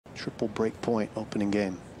Triple break point opening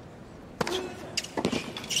game.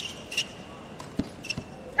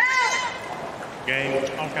 Game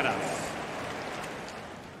Alcaraz.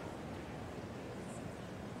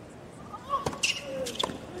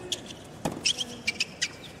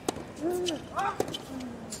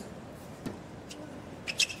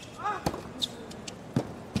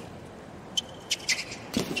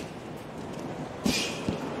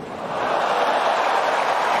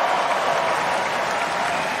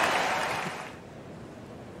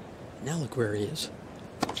 Now look where he is.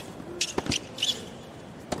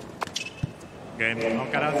 Game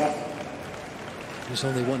Alcaraz. He's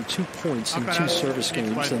only won 2 points in 2 service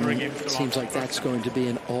games, and it seems like that's going to be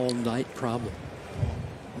an all-night problem.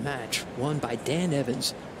 Match won by Dan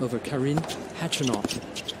Evans over Karin Khachanov. 5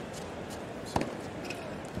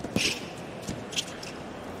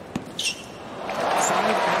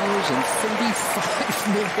 hours and 35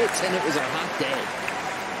 minutes, and it was a hot day.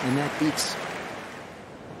 And that beats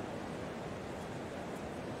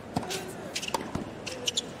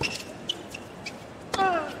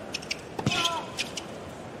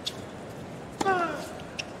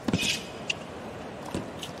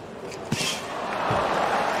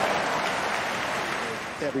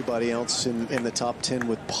everybody else in the top 10,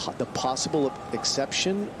 with the possible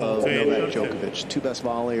exception of Novak Djokovic. 2 best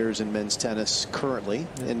volleyers in men's tennis currently,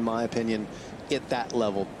 in my opinion, at that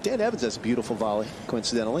level. Dan Evans has a beautiful volley,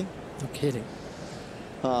 coincidentally. No kidding.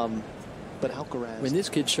 But Alcaraz. When this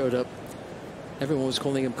kid showed up, everyone was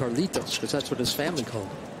calling him Carlitos, because that's what his family called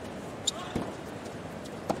him.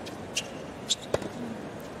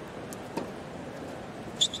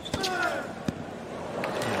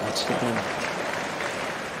 Yeah, that's the one.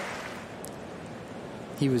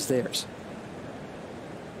 He was theirs.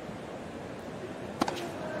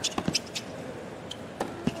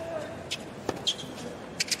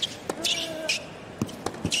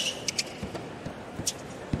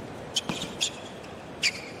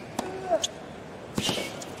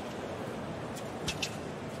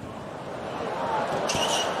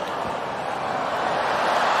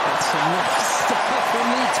 That's enough stuff for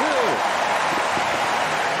me too.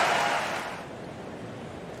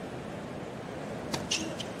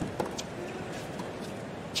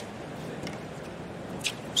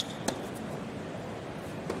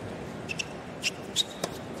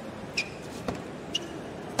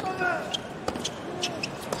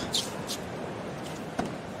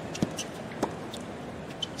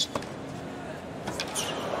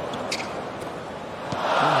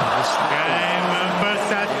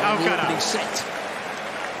 Set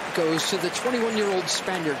goes to the 21-year-old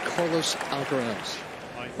Spaniard, Carlos Alcaraz.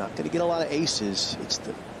 Not going to get a lot of aces. It's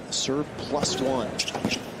the serve +1. It's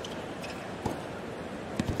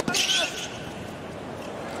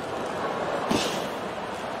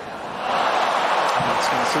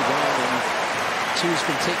not so bad, and Tu's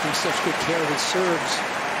been taking such good care of his serves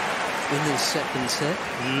in this second set.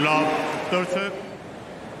 Love third serve.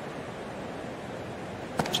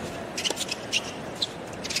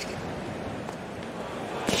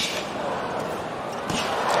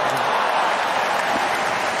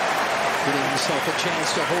 Giving himself a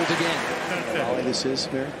chance to hold again. Volley this is,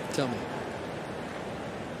 Mary? Tell me.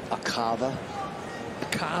 A cava. A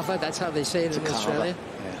cava, that's how they say it in Australia?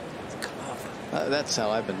 Yeah. Cava. That's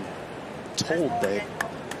how I've been told they.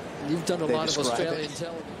 You've done a lot of Australian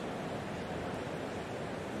television.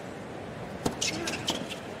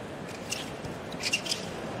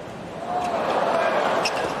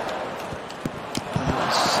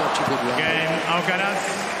 Such a good run. Game Alcaraz.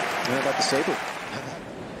 How about the saber?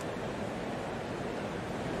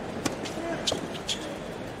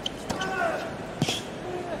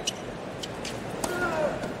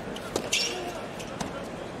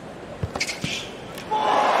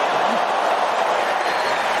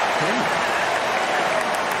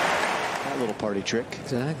 That little party trick.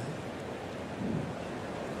 Exactly.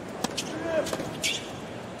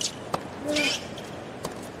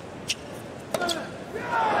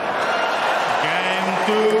 Game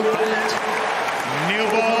 2. New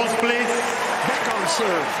balls, please. Back on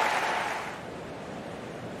serve.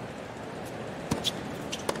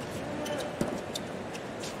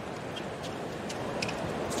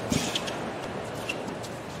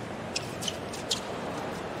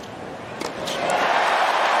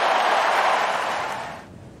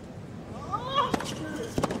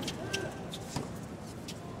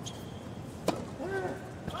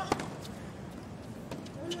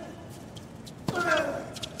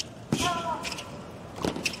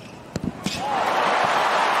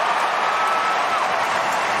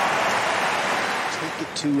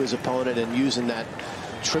 To his opponent and using that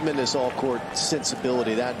tremendous all-court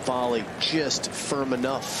sensibility. That volley just firm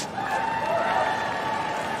enough.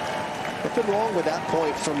 Nothing wrong with that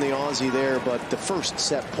point from the Aussie there, but the first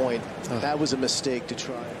set point, that was a mistake to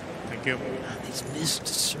try. Thank you. These missed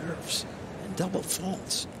serves and double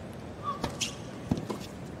faults.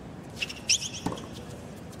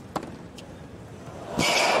 Game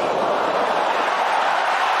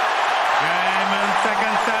and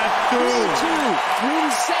second set, 2.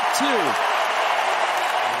 Win set 2.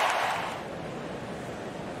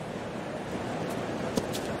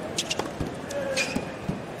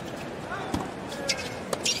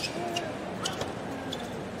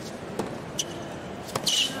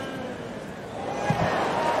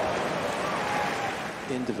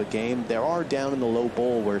 End of a game. There are down in the low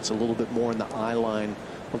bowl where it's a little bit more in the eye line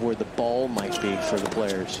of where the ball might be for the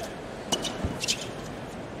players.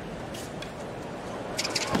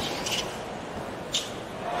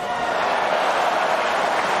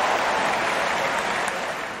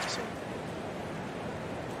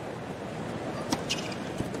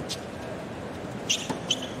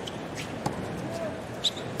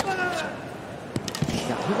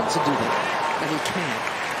 Yeah, he wants to do that, and he can.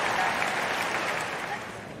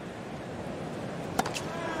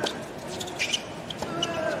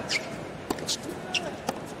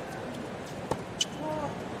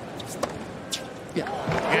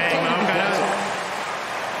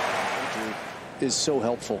 Is so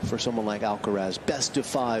helpful for someone like Alcaraz. Best of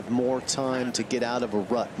 5, more time to get out of a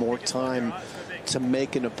rut, more time to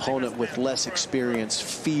make an opponent with less experience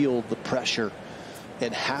feel the pressure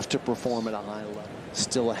and have to perform at a high level.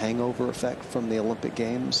 Still a hangover effect from the Olympic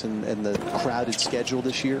Games and the crowded schedule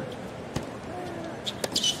this year.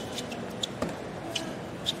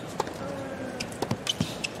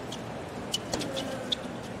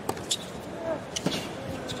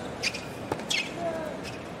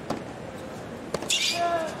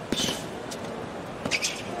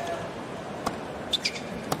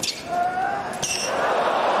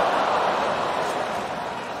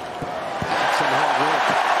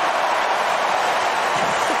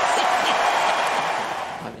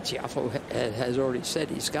 Has already said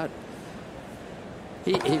he's got.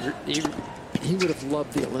 He would have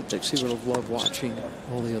loved the Olympics. He would have loved watching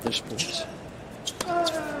all the other sports. But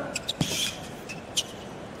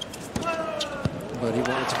he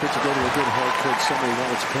wanted to put together a good hard-court summer. He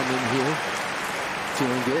wanted to come in here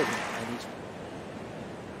feeling good. And he's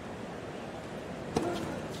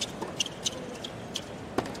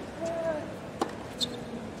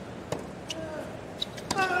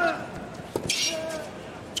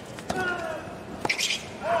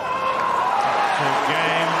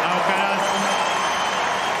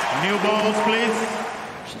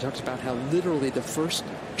She talks about how literally the first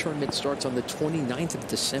tournament starts on the 29th of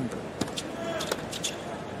December.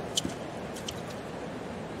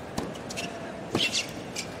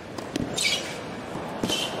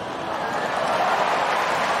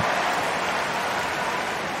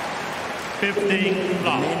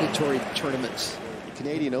 Mandatory tournaments. The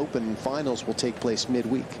Canadian Open finals will take place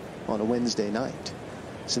midweek on a Wednesday night.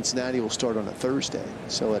 Cincinnati will start on a Thursday,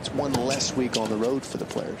 so that's one less week on the road for the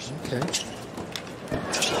players. Okay.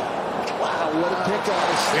 Wow, what a pick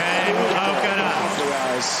on us.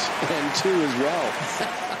 Alcaraz. And 2 as well.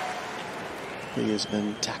 He has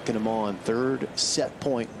been tacking them on. Third set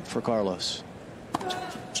point for Carlos. Game,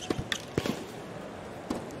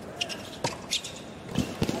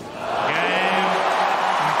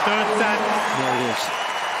 third set. There it is.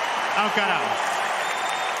 Alcaraz.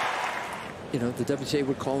 You know, the WTA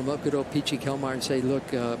would call him up, good old Peachy Kelmar, and say,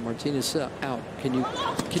 look, Martinez out. Can you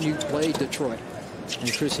play Detroit?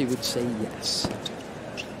 And Chrissy would say yes.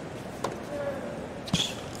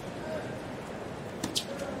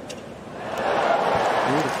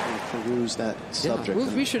 Beautifully peruse that subject.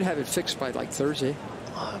 Yeah, we should have it fixed by like Thursday.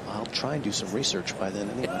 I'll try and do some research by then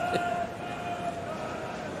anyway.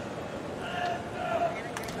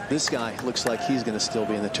 This guy looks like he's going to still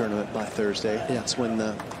be in the tournament by Thursday. Yeah. That's when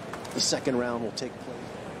the second round will take place.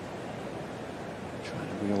 Trying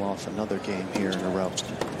to reel off another game here in a row.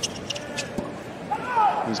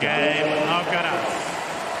 He's game, Alcaraz.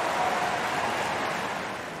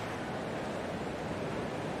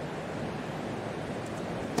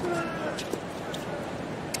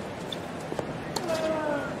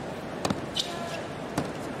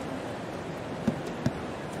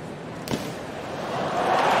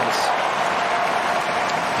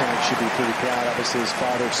 Parents should be pretty proud. Obviously, his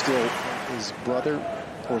father still his brother,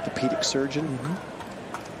 orthopedic surgeon.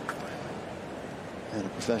 And a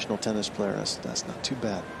professional tennis player. That's not too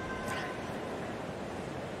bad.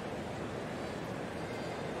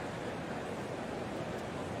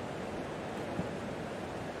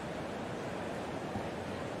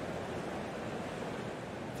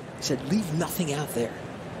 He said, leave nothing out there.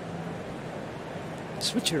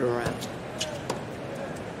 Switch it around.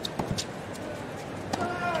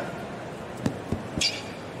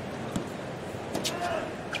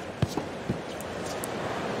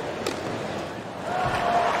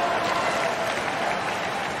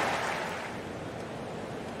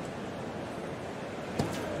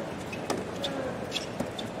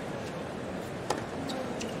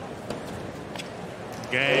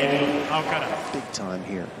 Game, Alcaraz. Big time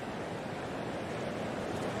here.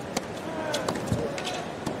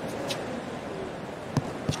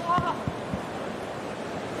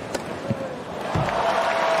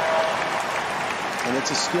 And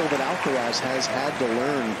it's a skill that Alcaraz has had to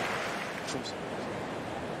learn.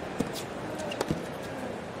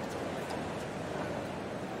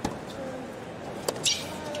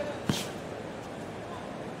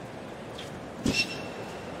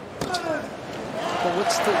 Well,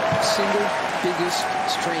 what's the single biggest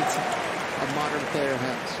strength a modern player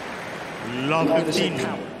has? Love I'm going to the say team.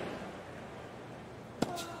 power.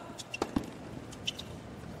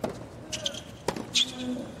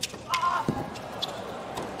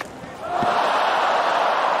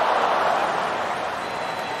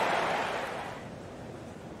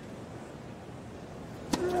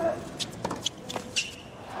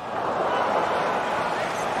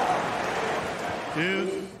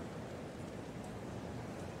 Two.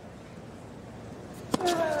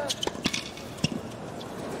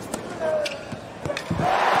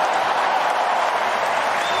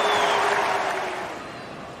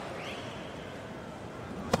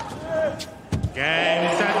 Game,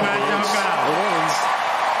 set, match, Alcaraz.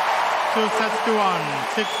 2 sets to 1.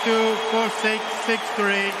 6-2, 4-6,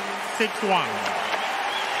 6-3, 6-1.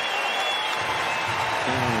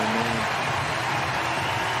 Oh, man.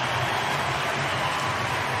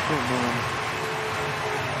 Oh, man.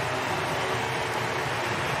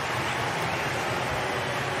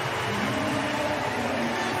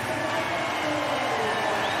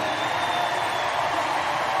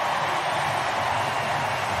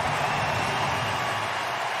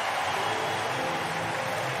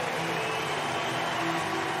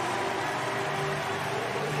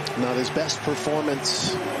 Not his best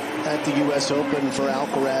performance at the U.S. Open for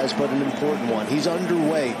Alcaraz, but an important one. He's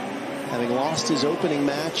underway, having lost his opening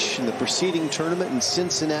match in the preceding tournament in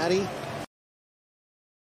Cincinnati.